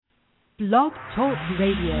Blog Talk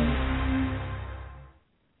Radio.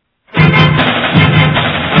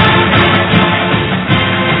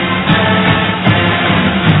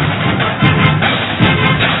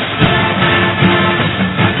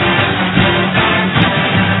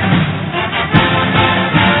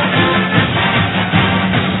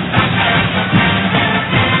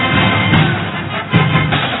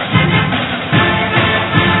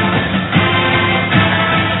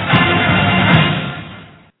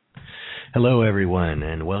 Hello, everyone,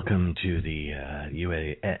 and welcome to the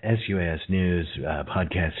SUAS News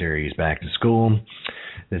podcast series, Back to School.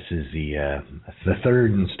 This is the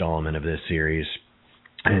third installment of this series,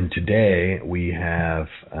 and today we have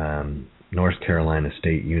North Carolina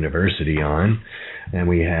State University on, and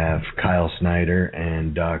we have Kyle Snyder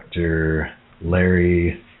and Dr.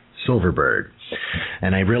 Larry Silverberg.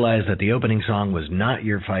 And I realized that the opening song was not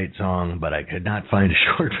your fight song, but I could not find a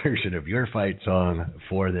short version of your fight song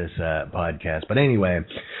for this podcast. But anyway,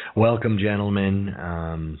 welcome, gentlemen.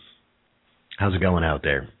 How's it going out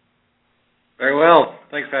there? Very well.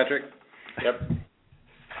 Thanks, Patrick. Yep.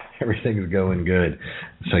 Everything's going good.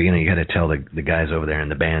 So, you got to tell the guys over there in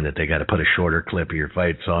the band that they got to put a shorter clip of your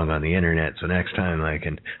fight song on the internet, so next time I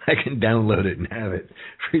can download it and have it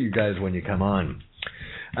for you guys when you come on.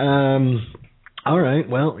 All right.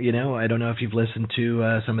 Well, I don't know if you've listened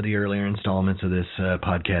to some of the earlier installments of this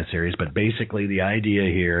podcast series, but basically the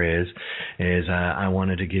idea here is I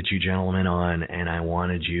wanted to get you gentlemen on, and I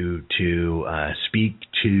wanted you to speak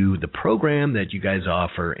to the program that you guys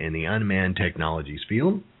offer in the Unmanned Technologies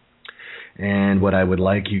field. And what I would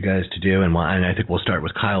like you guys to do, and I think we'll start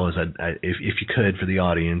with Kyle, is if you could, for the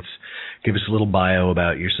audience, give us a little bio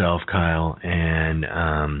about yourself, Kyle, and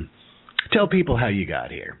tell people how you got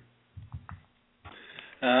here.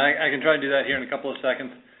 I can try to do that here in a couple of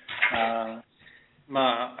seconds. I'm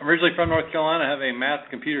originally from North Carolina. I have a math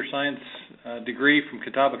and computer science degree from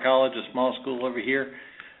Catawba College, a small school over here.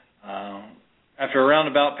 After a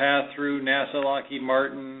roundabout path through NASA, Lockheed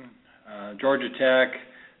Martin, Georgia Tech,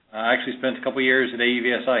 I actually spent a couple of years at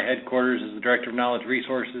AUVSI headquarters as the Director of Knowledge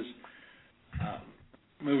Resources.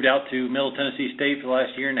 Moved out to Middle Tennessee State for the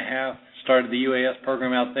last year and a half, started the UAS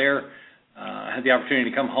program out there. I had the opportunity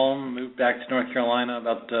to come home, moved back to North Carolina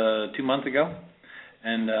about 2 months ago,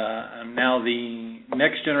 and I'm now the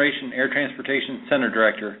Next Generation Air Transportation Center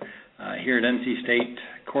Director here at NC State,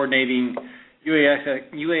 coordinating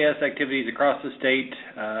UAS activities across the state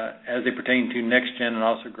as they pertain to NextGen and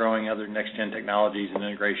also growing other NextGen technologies and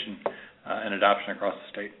integration and adoption across the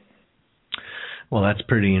state. Well, that's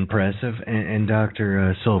pretty impressive. And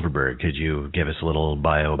Dr. Silverberg, could you give us a little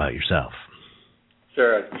bio about yourself?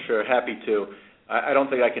 Sure, happy to. I don't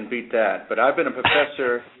think I can beat that, but I've been a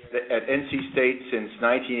professor at NC State since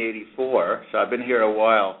 1984, so I've been here a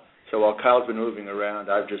while. So while Kyle's been moving around,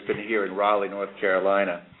 I've just been here in Raleigh, North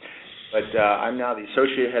Carolina. But I'm now the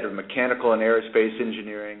Associate Head of Mechanical and Aerospace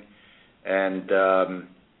Engineering, and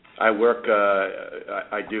I work,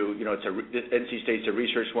 NC State's a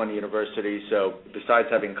Research One university, so besides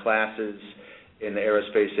having classes in the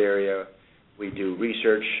aerospace area, we do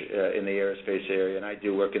research in the aerospace area, and I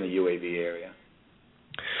do work in the UAV area.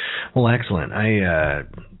 Well, excellent. A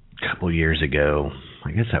couple years ago,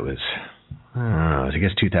 I guess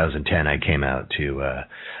 2010, I came out to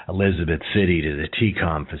Elizabeth City to the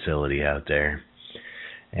TCOM facility out there.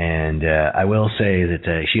 And I will say that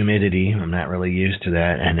the humidity, I'm not really used to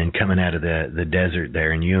that. And then coming out of the desert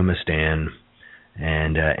there in Yumastan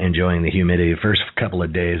and enjoying the humidity, the first couple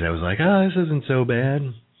of days, I was like, this isn't so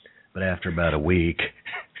bad. But after about a week,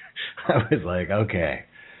 I was like, okay,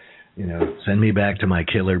 send me back to my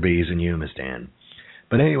killer bees in Yumastan.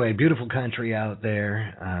 But anyway, beautiful country out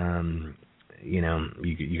there.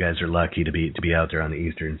 You guys are lucky to be out there on the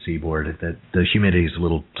eastern seaboard. The humidity is a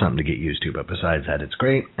little something to get used to, but besides that, it's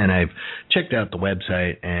great. And I've checked out the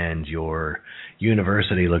website, and your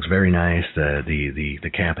university looks very nice. The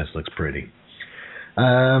campus looks pretty.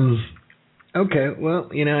 Okay, well,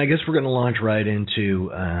 I guess we're going to launch right into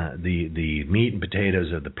the meat and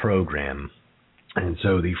potatoes of the program. And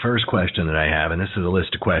so the first question that I have, and this is a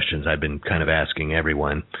list of questions I've been kind of asking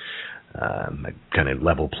everyone, kind of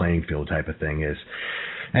level playing field type of thing is,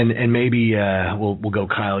 and maybe we'll go,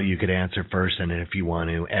 Kyle, you could answer first, and then if you want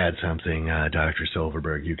to add something, Dr.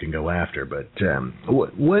 Silverberg, you can go after. But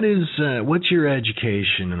what's your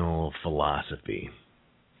educational philosophy?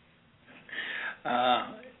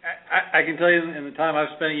 I can tell you in the time I've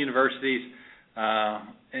spent at universities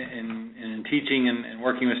in teaching and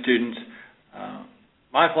working with students,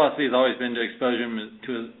 my philosophy has always been to expose them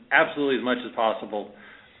to absolutely as much as possible,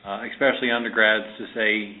 especially undergrads, to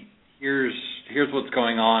say, here's what's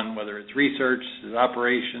going on, whether it's research,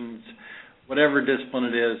 operations, whatever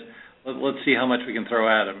discipline it is, let's see how much we can throw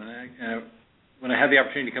at them. And when I had the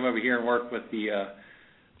opportunity to come over here and work with the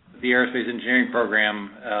aerospace engineering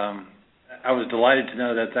program, I was delighted to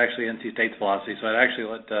know that's actually NC State's philosophy. So I'd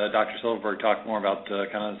actually let Dr. Silverberg talk more about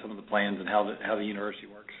kind of some of the plans and how the university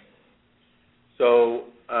works. So,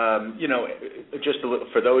 just a little,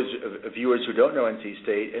 for those viewers who don't know NC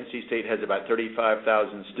State has about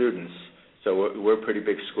 35,000 students. So we're a pretty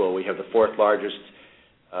big school. We have the fourth largest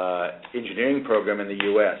engineering program in the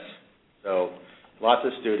U.S. So lots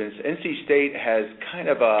of students. NC State has kind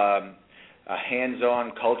of a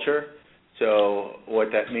hands-on culture. So what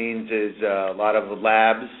that means is a lot of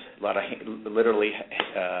labs, a lot of literally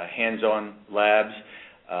hands-on labs,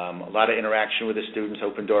 a lot of interaction with the students,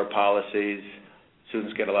 open-door policies.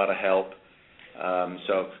 Students get a lot of help.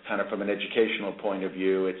 So kind of from an educational point of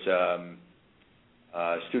view, it's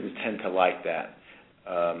students tend to like that.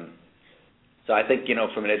 So I think,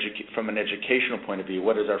 from an educational point of view,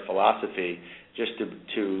 what is our philosophy? Just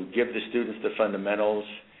to give the students the fundamentals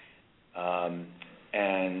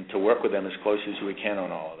and to work with them as closely as we can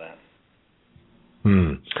on all of that.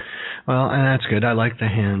 Well, and that's good. I like the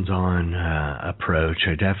hands-on approach.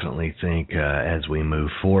 I definitely think as we move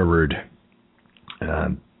forward,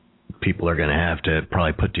 people are going to have to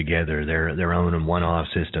probably put together their own one-off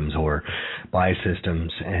systems or buy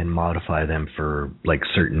systems and modify them for like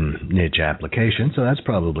certain niche applications. So that's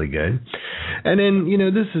probably good. And then,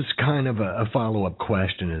 this is kind of a follow-up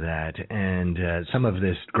question to that. And some of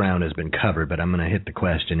this ground has been covered, but I'm going to hit the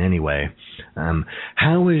question anyway.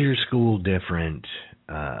 How is your school different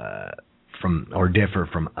differ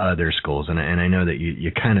from other schools? And I know that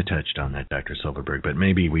you kind of touched on that, Dr. Silverberg, but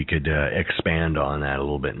maybe we could expand on that a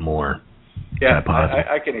little bit more. Yeah,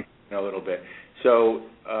 I can expand a little bit. So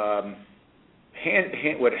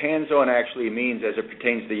what hands-on actually means as it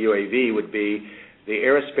pertains to UAV would be the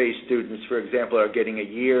aerospace students, for example, are getting a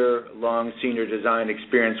year-long senior design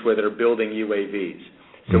experience where they're building UAVs.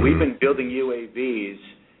 So we've been building UAVs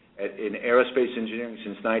in aerospace engineering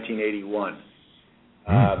since 1981.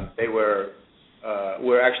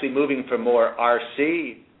 We're actually moving from more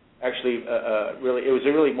RC, it was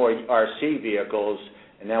really more RC vehicles,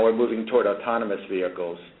 and now we're moving toward autonomous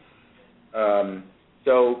vehicles.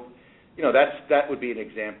 That would be an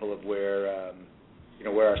example of where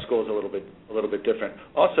our school is a little bit different.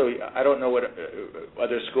 Also, I don't know what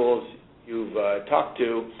other schools you've talked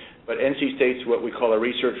to, but NC State's what we call a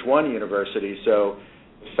Research One university. So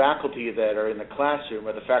the faculty that are in the classroom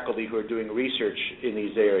are the faculty who are doing research in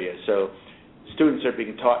these areas. So students are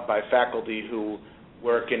being taught by faculty who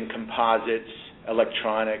work in composites,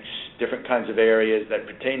 electronics, different kinds of areas that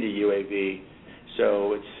pertain to UAV.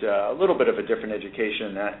 So it's a little bit of a different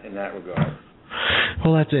education in that regard.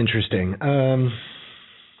 Well, that's interesting.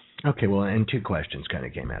 Okay, well, and two questions kind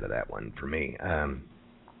of came out of that one for me.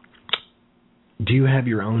 Do you have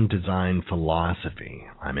your own design philosophy?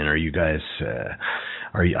 I mean, are you guys,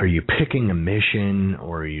 are you picking a mission,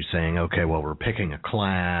 or are you saying, okay, well, we're picking a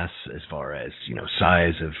class as far as,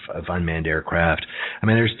 size of unmanned aircraft? I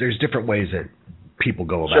mean, there's different ways that people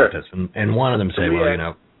go about this, and one of them say,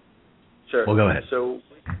 Sure. Well, go ahead. So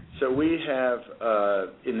we have,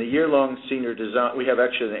 in the year-long senior design, we have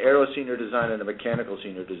actually an aero senior design and a mechanical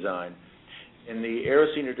senior design. In the aero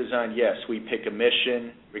senior design, yes, we pick a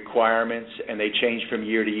mission, requirements, and they change from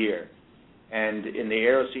year to year. And in the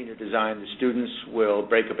aero senior design, the students will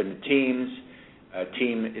break up into teams. A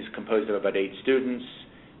team is composed of about 8 students.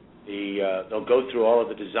 They'll go through all of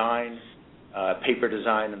the design, paper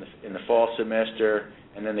design in the fall semester,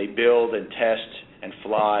 and then they build and test and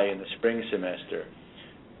fly in the spring semester.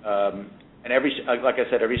 And like I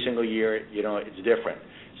said, every single year, it's different.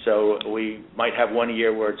 So we might have one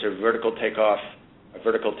year where it's a vertical takeoff,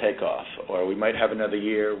 or we might have another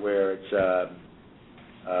year where it's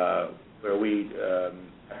where we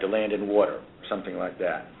have to land in water, or something like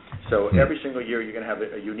that. So every single year, you're going to have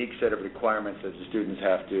a unique set of requirements that the students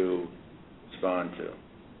have to respond to.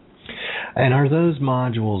 And are those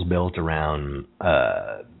modules built around,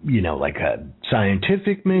 like a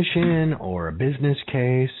scientific mission or a business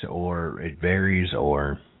case, or it varies,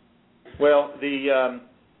 or? Well,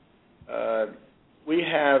 we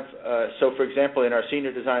have, so for example, in our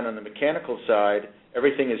senior design on the mechanical side,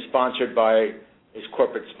 everything is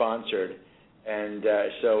corporate sponsored. And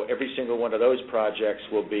so every single one of those projects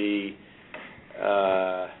will be,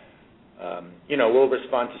 will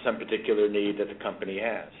respond to some particular need that the company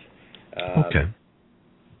has. Okay.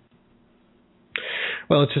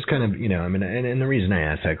 Well, it's just kind of, and the reason I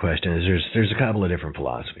asked that question is there's a couple of different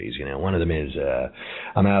philosophies. One of them is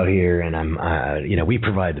I'm out here and we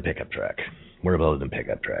provide the pickup truck. we're building a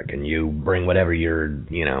pickup truck, and you bring whatever your,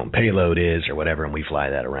 payload is or whatever, and we fly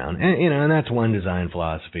that around. And, and that's one design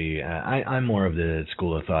philosophy. I'm more of the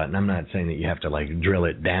school of thought, and I'm not saying that you have to, drill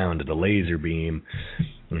it down to the laser beam,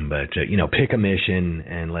 but, pick a mission,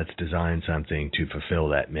 and let's design something to fulfill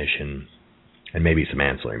that mission, and maybe some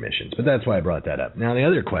ancillary missions. But that's why I brought that up. Now, the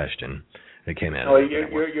other question that came out of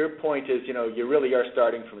your point is, you really are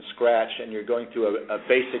starting from scratch, and you're going through a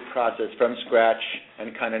basic process from scratch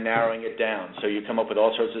and kind of narrowing it down. So you come up with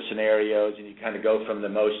all sorts of scenarios, and you kind of go from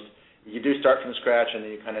you do start from scratch, and then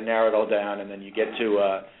you kind of narrow it all down, and then you get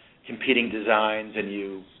to competing designs, and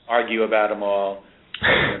you argue about them all,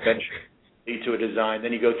 and eventually lead to a design.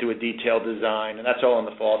 Then you go through a detailed design, and that's all in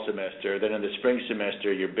the fall semester. Then in the spring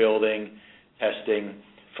semester, you're building, testing,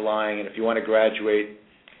 flying, and if you want to graduate,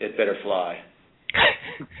 it better fly.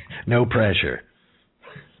 No pressure.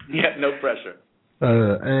 Yeah, no pressure.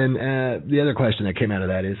 And the other question that came out of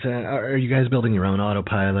that is, are you guys building your own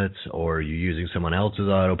autopilots, or are you using someone else's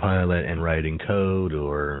autopilot and writing code,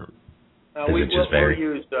 or we've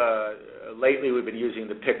used, lately we've been using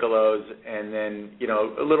the Piccolos, and then,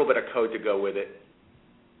 a little bit of code to go with it.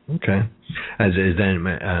 Okay.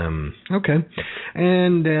 Okay.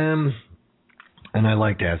 And I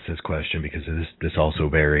like to ask this question because this also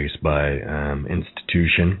varies by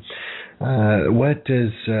institution. What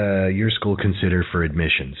does your school consider for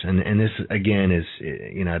admissions? And this, again, is,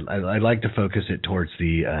 I'd like to focus it towards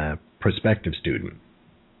the prospective student,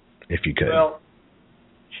 if you could. Well,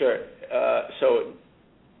 sure. So,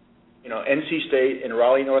 NC State in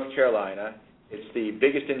Raleigh, North Carolina, it's the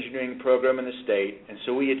biggest engineering program in the state, and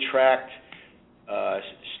so we attract,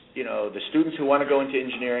 the students who want to go into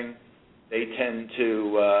engineering. They tend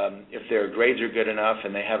to, if their grades are good enough,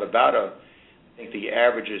 and they have about I think the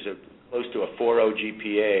average is close to a 4.0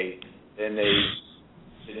 GPA, then they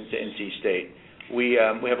get into NC State. We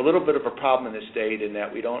have a little bit of a problem in the state in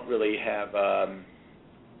that we don't really have, our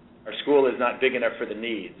school is not big enough for the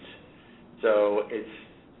needs. So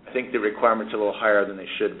I think the requirements are a little higher than they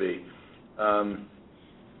should be.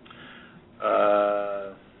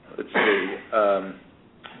 Let's see.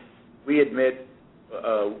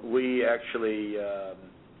 We actually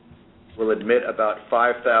will admit about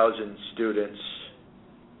 5,000 students.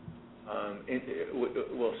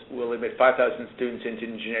 We'll admit 5,000 students into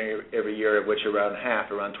engineering every year, of which around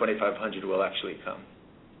 2,500, will actually come.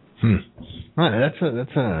 Well, that's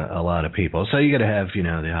a lot of people. So you got to have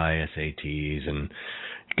the high SATs and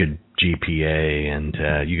good GPA, and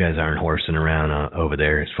you guys aren't horsing around over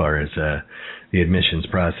there as far as the admissions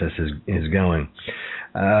process is going.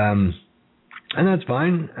 And that's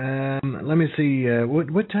fine. Let me see.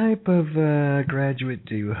 What type of graduate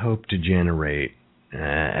do you hope to generate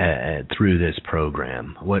through this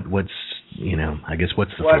program? What's what's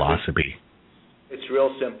the philosophy? It's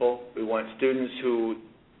real simple. We want students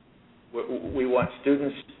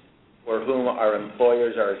for whom our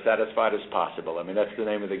employers are as satisfied as possible. I mean, that's the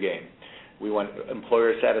name of the game. We want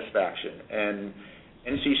employer satisfaction. And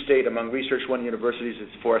NC State, among Research One universities, is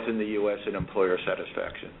fourth in the U.S. in employer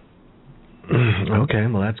satisfaction. Okay,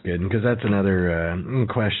 well, that's good, because that's another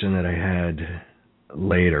question that I had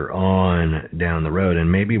later on down the road,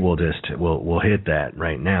 and maybe we'll hit that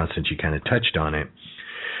right now since you kind of touched on it.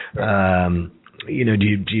 Do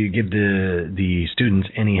you give the students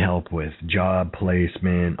any help with job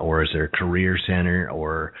placement, or is there a career center,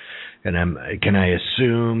 or can I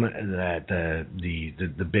assume that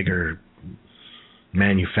the bigger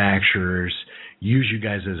manufacturers use you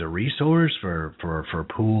guys as a resource for a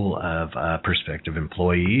pool of prospective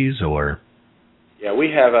employees, or? Yeah, we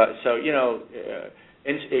have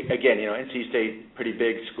NC State, pretty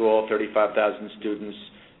big school, 35,000 students.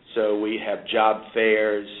 So we have job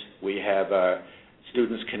fairs. We have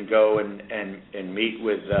students can go and meet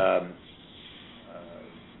with.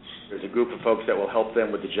 There's a group of folks that will help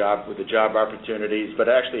them with the job opportunities. But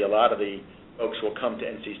actually, a lot of the folks will come to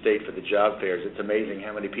NC State for the job fairs. It's amazing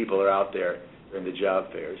how many people are out there during the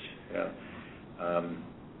job fairs.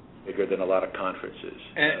 Bigger than a lot of conferences.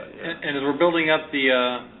 And as we're building up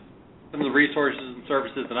some of the resources and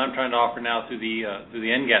services that I'm trying to offer now through the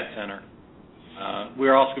NGAT Center,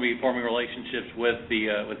 we're also going to be forming relationships with the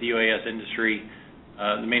UAS industry,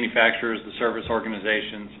 the manufacturers, the service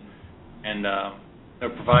organizations, and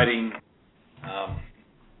they're providing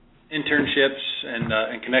internships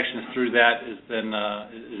and connections through that. Is then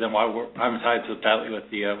why I'm tied so tightly with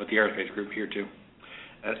the aerospace group here too.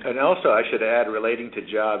 And also, I should add, relating to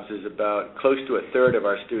jobs, is about close to a third of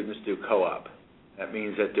our students do co-op. That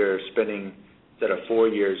means that they're spending, instead of 4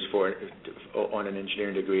 years on an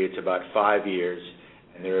engineering degree, it's about 5 years,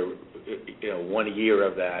 and they're 1 year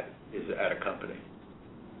of that is at a company.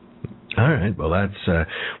 All right. Well, that's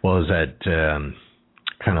is that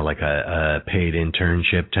kind of like a paid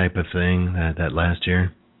internship type of thing that last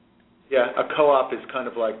year? Yeah, a co-op is kind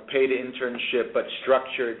of like paid internship, but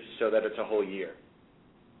structured so that it's a whole year,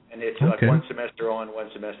 and it's like one semester on, one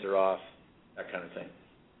semester off, that kind of thing.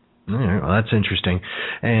 All right. Well, that's interesting.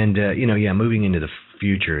 And moving into the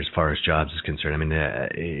future as far as jobs is concerned, I mean,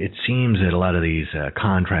 it seems that a lot of these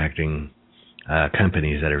contracting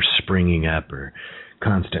companies that are springing up are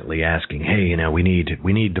constantly asking, hey, we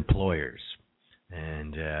need deployers,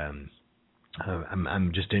 and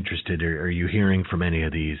I'm just interested. Are you hearing from any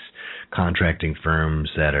of these contracting firms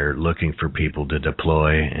that are looking for people to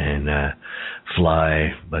deploy and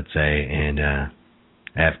fly, let's say, in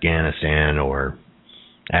Afghanistan or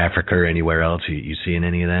Africa or anywhere else? You seeing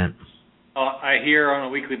any of that? I hear on a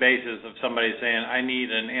weekly basis of somebody saying, I need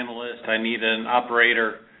an analyst, I need an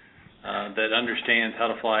operator that understands how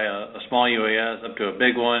to fly a small UAS up to a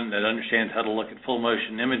big one, that understands how to look at full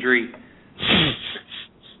motion imagery,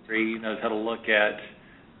 knows how to look at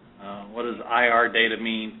what does IR data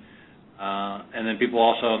mean, and then people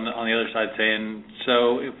also on the other side saying,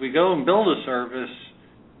 so if we go and build a service,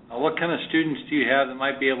 what kind of students do you have that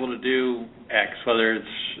might be able to do X, whether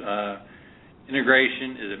it's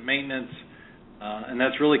integration, is it maintenance, and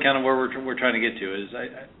that's really kind of where we're trying to get to. Is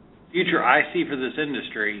future I see for this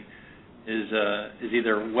industry is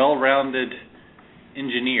either well-rounded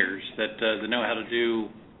engineers that know how to do,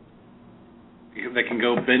 that can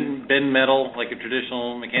go bend metal like a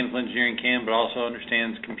traditional mechanical engineering can, but also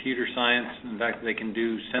understands computer science. In fact, they can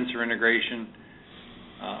do sensor integration,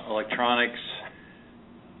 electronics.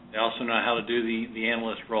 They also know how to do the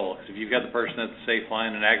analyst role. Because if you've got the person that's, say,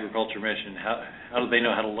 flying an agriculture mission, how do they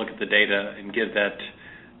know how to look at the data and give that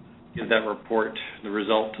report, the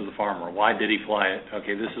result, to the farmer? Why did he fly it?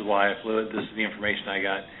 Okay, this is why I flew it. This is the information I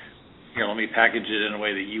got. Here, let me package it in a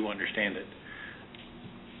way that you understand it.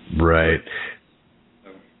 Right.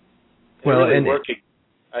 So, well, really working.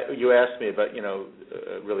 You asked me about,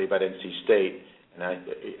 really about NC State,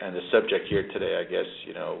 and the subject here today, I guess,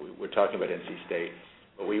 we're talking about NC State.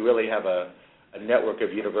 But we really have a network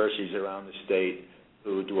of universities around the state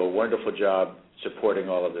who do a wonderful job supporting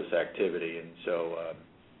all of this activity. And so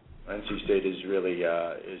NC State is really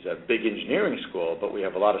is a big engineering school, but we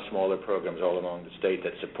have a lot of smaller programs all along the state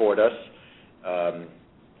that support us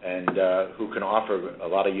and who can offer a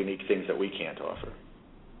lot of unique things that we can't offer.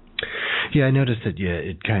 Yeah, I noticed that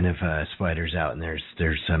it kind of spiders out, and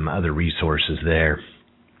there's some other resources there.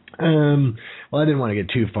 Well, I didn't want to get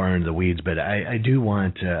too far into the weeds, but I do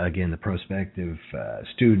want, again, the prospective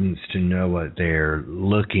students to know what they're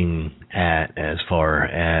looking at as far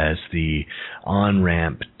as the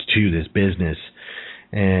on-ramp to this business.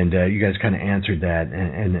 And you guys kind of answered that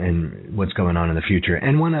and what's going on in the future.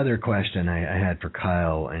 And one other question I had for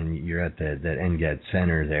Kyle, and you're at that NGET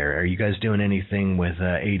Center there. Are you guys doing anything with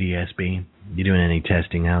ADSB? You doing any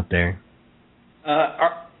testing out there?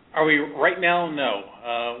 Are we right now? No.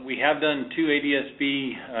 We have done 2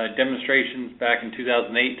 ADSB demonstrations back in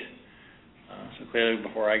 2008, so clearly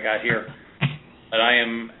before I got here. But I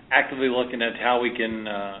am actively looking at how we can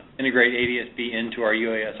integrate ADSB into our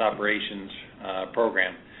UAS operations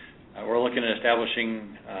program. We're looking at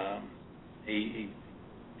establishing a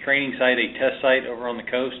training site, a test site over on the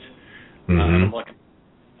coast. And I'm looking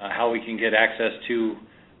at how we can get access to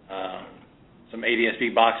some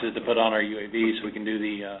ADSB boxes to put on our UAVs so we can do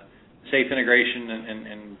the safe integration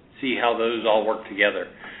and see how those all work together.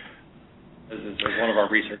 This is one of our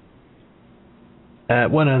research.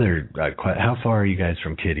 One other how far are you guys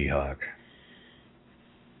from Kitty Hawk?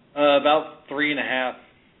 About 3.5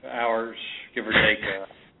 hours, give or take.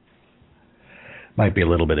 Might be a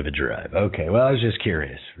little bit of a drive. Okay, well, I was just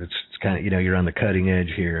curious. It's kind of, you're on the cutting edge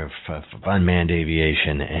here of unmanned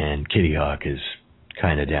aviation, and Kitty Hawk is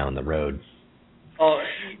kind of down the road. Oh,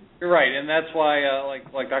 you're right, and that's why,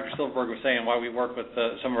 like Dr. Silverberg was saying, why we work with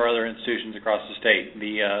some of our other institutions across the state.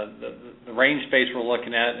 The range space we're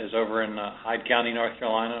looking at is over in Hyde County, North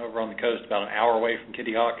Carolina, over on the coast, about an hour away from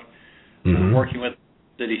Kitty Hawk. We're working with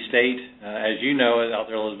City State. As you know, out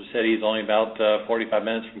there, Elizabeth City is only about 45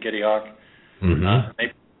 minutes from Kitty Hawk.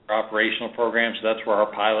 They our operational program, so that's where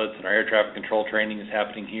our pilots and our air traffic control training is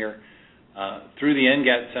happening here. Through the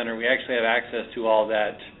NGET Center, we actually have access to all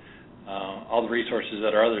that. All the resources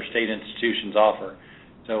that our other state institutions offer.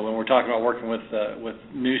 So when we're talking about working with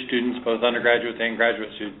new students, both undergraduate and graduate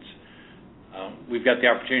students, we've got the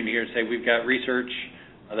opportunity here to say we've got research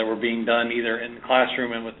that we're being done either in the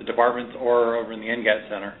classroom and with the departments or over in the NGET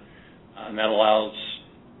Center, and that allows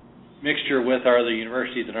mixture with our other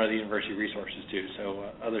universities and our other university resources too, so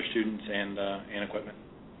other students and equipment.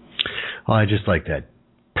 Well, I just like that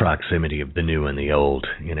proximity of the new and the old.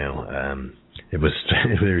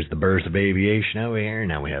 There's the birth of aviation over here.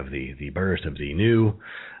 Now we have the birth of the new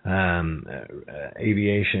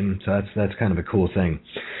aviation. So that's kind of a cool thing.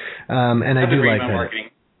 And I do like that. Marketing,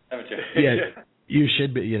 haven't you? Yeah. You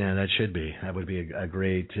should be, that would be a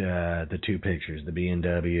great, the two pictures, the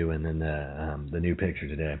B&W and then the new picture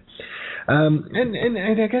today. And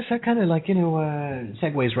I guess that kind of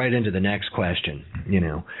segues right into the next question.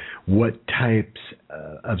 What types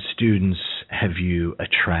of students have you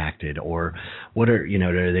attracted, or what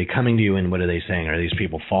are they coming to you and what are they saying? Are these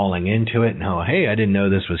people falling into it and, oh, hey, I didn't know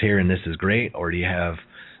this was here and this is great? Or do you have,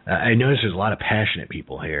 I notice there's a lot of passionate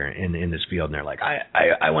people here in this field, and they're like,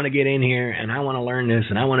 I want to get in here, and I want to learn this,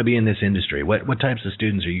 and I want to be in this industry. What types of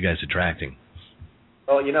students are you guys attracting?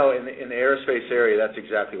 Well, in the aerospace area, that's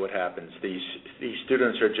exactly what happens. These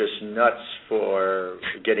students are just nuts for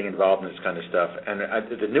getting involved in this kind of stuff. And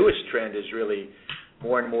the newest trend is really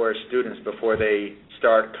more and more students, before they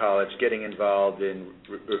start college, getting involved in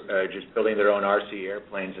just building their own RC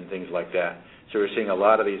airplanes and things like that. So we're seeing a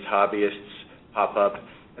lot of these hobbyists pop up.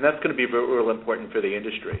 And that's going to be real important for the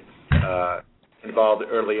industry, involved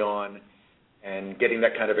early on and getting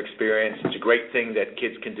that kind of experience. It's a great thing that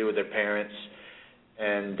kids can do with their parents.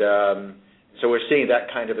 And so we're seeing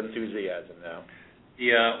that kind of enthusiasm now.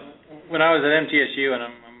 Yeah, when I was at MTSU, and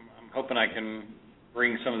I'm hoping I can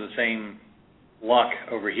bring some of the same luck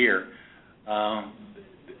over here,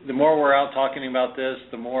 the more we're out talking about this,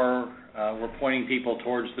 the more we're pointing people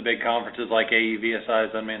towards the big conferences like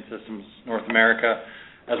AUVSI's Unmanned Systems North America,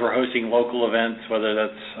 as we're hosting local events, whether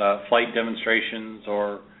that's flight demonstrations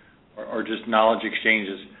or just knowledge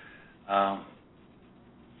exchanges.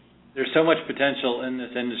 There's so much potential in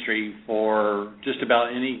this industry for just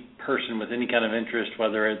about any person with any kind of interest,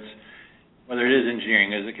 whether it is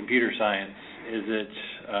engineering, is it computer science, is it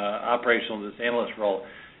operational, this analyst role,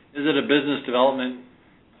 is it a business development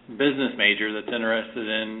business major that's interested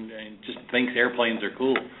in and just thinks airplanes are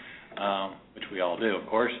cool, which we all do, of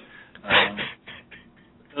course.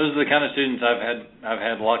 Those are the kind of students I've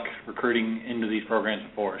had luck recruiting into these programs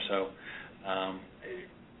before. So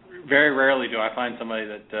very rarely do I find somebody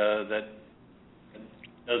that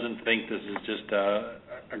doesn't think this is just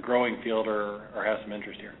a growing field or has some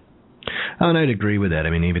interest here. Oh, and I'd agree with that. I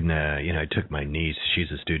mean, even, I took my niece, she's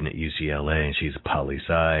a student at UCLA, and she's a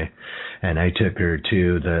poli-sci, and I took her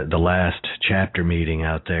to the last chapter meeting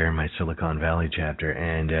out there, my Silicon Valley chapter,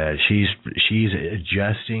 and she's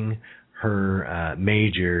adjusting her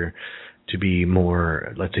major to be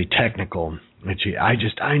more, let's say, technical. And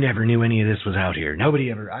I never knew any of this was out here. Nobody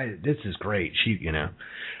ever, this is great.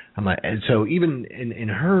 I'm like, and so even in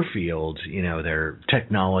her field, their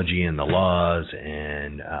technology and the laws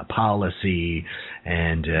and policy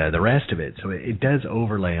and the rest of it. So it does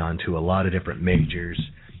overlay onto a lot of different majors,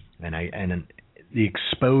 and the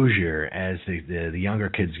exposure as the younger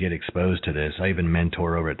kids get exposed to this. I even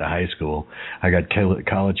mentor over at the high school. I got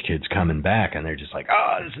college kids coming back, and they're just like,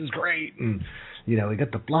 "Oh, this is great!" And we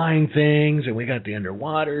got the flying things, and we got the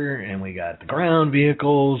underwater, and we got the ground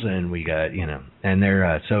vehicles, and we got, and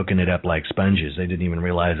they're soaking it up like sponges. They didn't even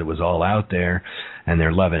realize it was all out there, and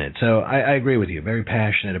they're loving it. So I agree with you. Very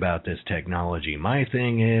passionate about this technology. My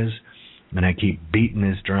thing is, and I keep beating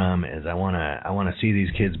this drum, is I want to see these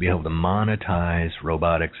kids be able to monetize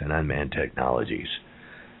robotics and unmanned technologies.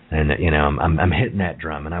 And I'm hitting that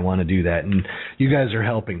drum, and I want to do that. And you guys are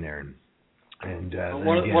helping there. And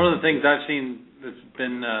one of the things I've seen that's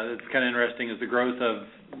been that's kind of interesting is the growth of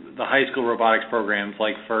the high school robotics programs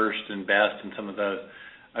like FIRST and BEST and some of those.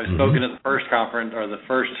 I've spoken at the first conference or the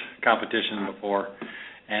first competition before,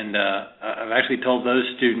 and I've actually told those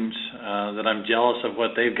students that I'm jealous of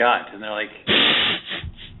what they've got, and they're like,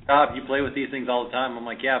 "Bob, you play with these things all the time." I'm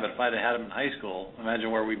like, "Yeah, but if I'd have had them in high school, imagine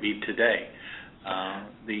where we'd be today."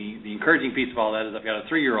 The encouraging piece of all that is I've got a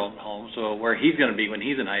 3-year-old at home, so where he's going to be when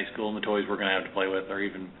he's in high school and the toys we're going to have to play with are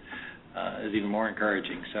even is even more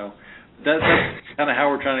encouraging. So that's kind of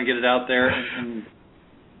how we're trying to get it out there. And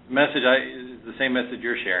the message is the same message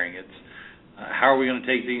you're sharing. It's how are we going to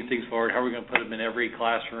take these things forward? How are we going to put them in every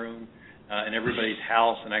classroom, in everybody's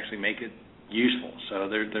house, and actually make it useful? So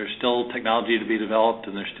there's still technology to be developed,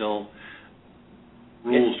 and there's still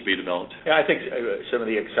rules to be developed. Yeah, I think some of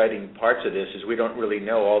the exciting parts of this is we don't really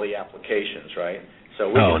know all the applications, right? So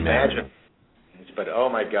we can imagine things, but oh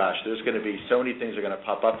my gosh, there's going to be so many things that are going to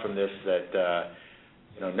pop up from this that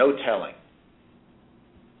no telling.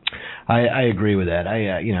 I agree with that.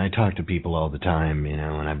 I talk to people all the time,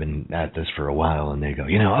 and I've been at this for a while, and they go,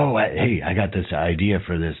 hey, I got this idea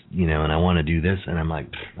for this, and I want to do this, and I'm like,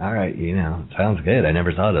 all right, sounds good. I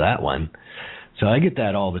never thought of that one. So I get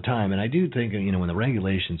that all the time, and I do think, when the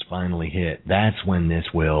regulations finally hit, that's when this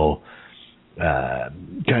will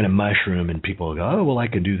kind of mushroom, and people will go, oh, well, I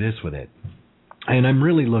could do this with it. And I'm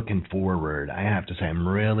really looking forward, I have to say, I'm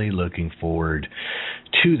really looking forward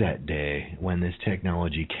to that day when this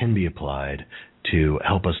technology can be applied to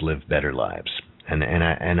help us live better lives. And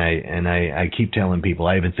I keep telling people,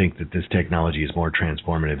 I even think that this technology is more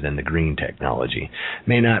transformative than the green technology.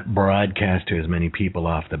 May not broadcast to as many people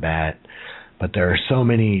off the bat, but there are so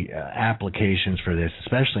many applications for this,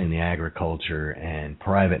 especially in the agriculture and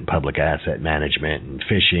private and public asset management and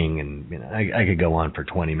fishing, and I could go on for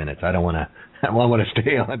 20 minutes. I want to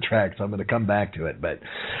stay on track, so I'm going to come back to it. But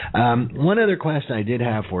one other question I did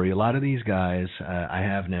have for you: a lot of these guys I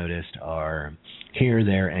have noticed are here,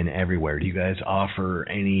 there, and everywhere. Do you guys offer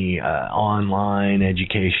any online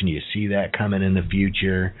education? Do you see that coming in the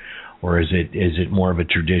future, or is it more of a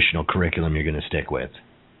traditional curriculum you're going to stick with?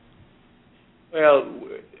 Well,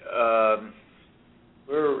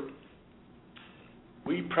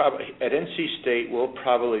 we probably at NC State we'll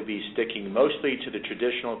probably be sticking mostly to the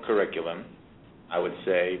traditional curriculum, I would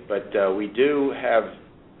say, but we do have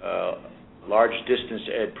a large distance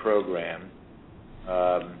ed program.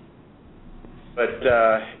 But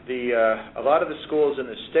a lot of the schools in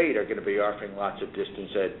the state are going to be offering lots of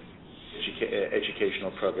distance ed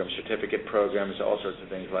educational programs, certificate programs, all sorts of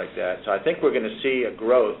things like that. So I think we're going to see a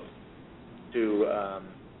growth to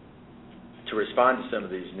respond to some of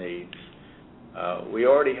these needs. We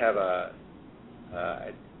already have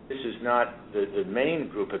this is not the main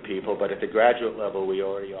group of people, but at the graduate level we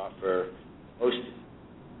already offer most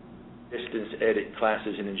distance ed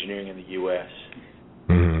classes in engineering in the U.S.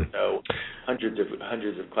 Mm-hmm. So hundreds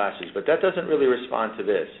of classes, but that doesn't really respond to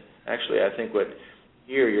this. Actually, I think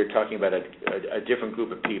here you're talking about a different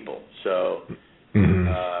group of people. So,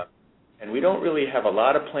 and we don't really have a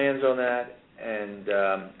lot of plans on that. And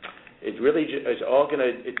it really is all going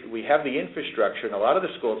to, we have the infrastructure, and a lot of the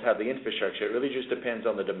schools have the infrastructure. It really just depends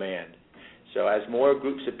on the demand. So as more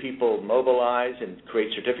groups of people mobilize and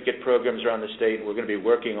create certificate programs around the state, we're going to be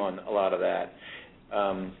working on a lot of that.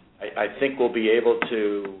 I think we'll be able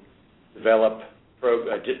to develop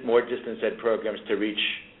more distance ed programs to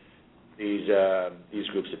reach these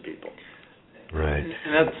groups of people. Right.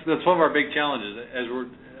 And that's one of our big challenges as we're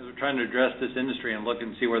trying to address this industry and look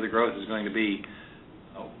and see where the growth is going to be.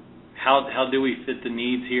 How do we fit the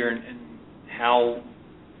needs here, and how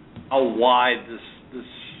wide this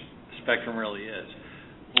spectrum really is?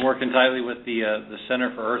 We're working tightly with the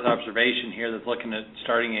Center for Earth Observation here that's looking at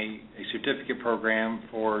starting a certificate program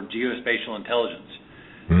for geospatial intelligence.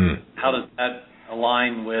 How does that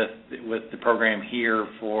align with the program here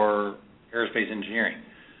for aerospace engineering?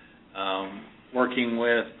 Working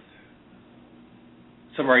with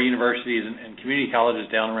some of our universities and community colleges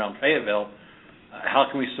down around Fayetteville, how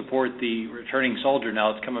can we support the returning soldier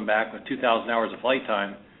now that's coming back with 2,000 hours of flight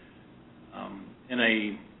time in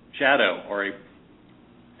a Shadow or a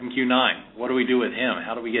MQ-9? What do we do with him?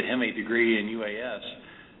 How do we get him a degree in UAS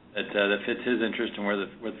that fits his interest and where the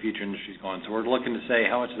future industry is going? So we're looking to say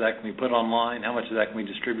how much of that can we put online, how much of that can we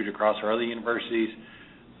distribute across our other universities,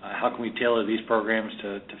 how can we tailor these programs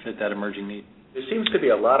to fit that emerging need? There seems to be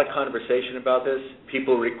a lot of conversation about this,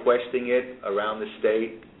 people requesting it around the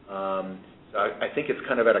state. So I think it's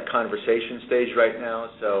kind of at a conversation stage right now,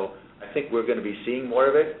 so I think we're going to be seeing more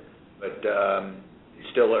of it, but it's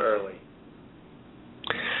still early.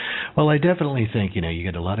 Well, I definitely think, you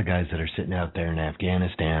get a lot of guys that are sitting out there in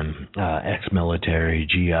Afghanistan, ex-military,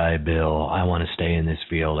 GI Bill, I want to stay in this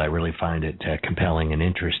field. I really find it compelling and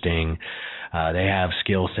interesting. They have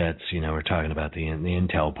skill sets, we're talking about the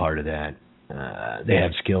intel part of that. They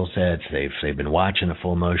have skill sets. They've been watching a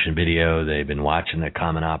full motion video. They've been watching the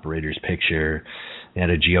common operator's picture. They had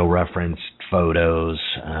a geo-referenced photos,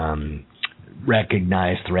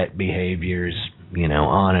 recognized threat behaviors,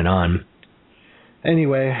 on and on.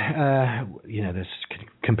 Anyway, this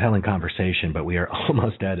compelling conversation, but we are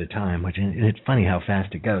almost out of time, and it's funny how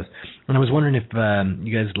fast it goes. And I was wondering if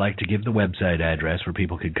you guys would like to give the website address where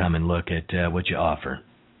people could come and look at what you offer.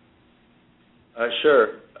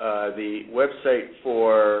 Sure. The website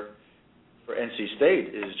for NC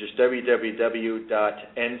State is just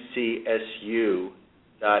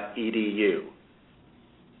www.ncsu.edu.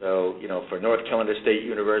 So, for North Carolina State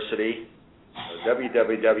University,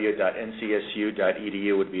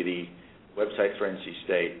 www.ncsu.edu would be the website for NC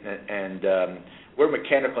State. And we're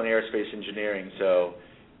Mechanical and Aerospace Engineering, so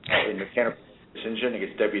in Mechanical and Aerospace Engineering,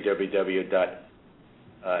 it's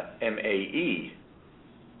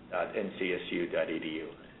www.mae.ncsu.edu.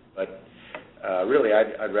 But really,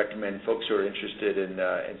 I'd recommend folks who are interested in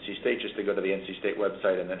NC State just to go to the NC State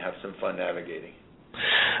website and then have some fun navigating.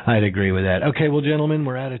 I'd agree with that. Okay, well, gentlemen,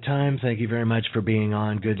 we're out of time. Thank you very much for being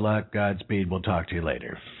on. Good luck. Godspeed. We'll talk to you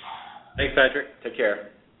later. Thanks, Patrick. Take care.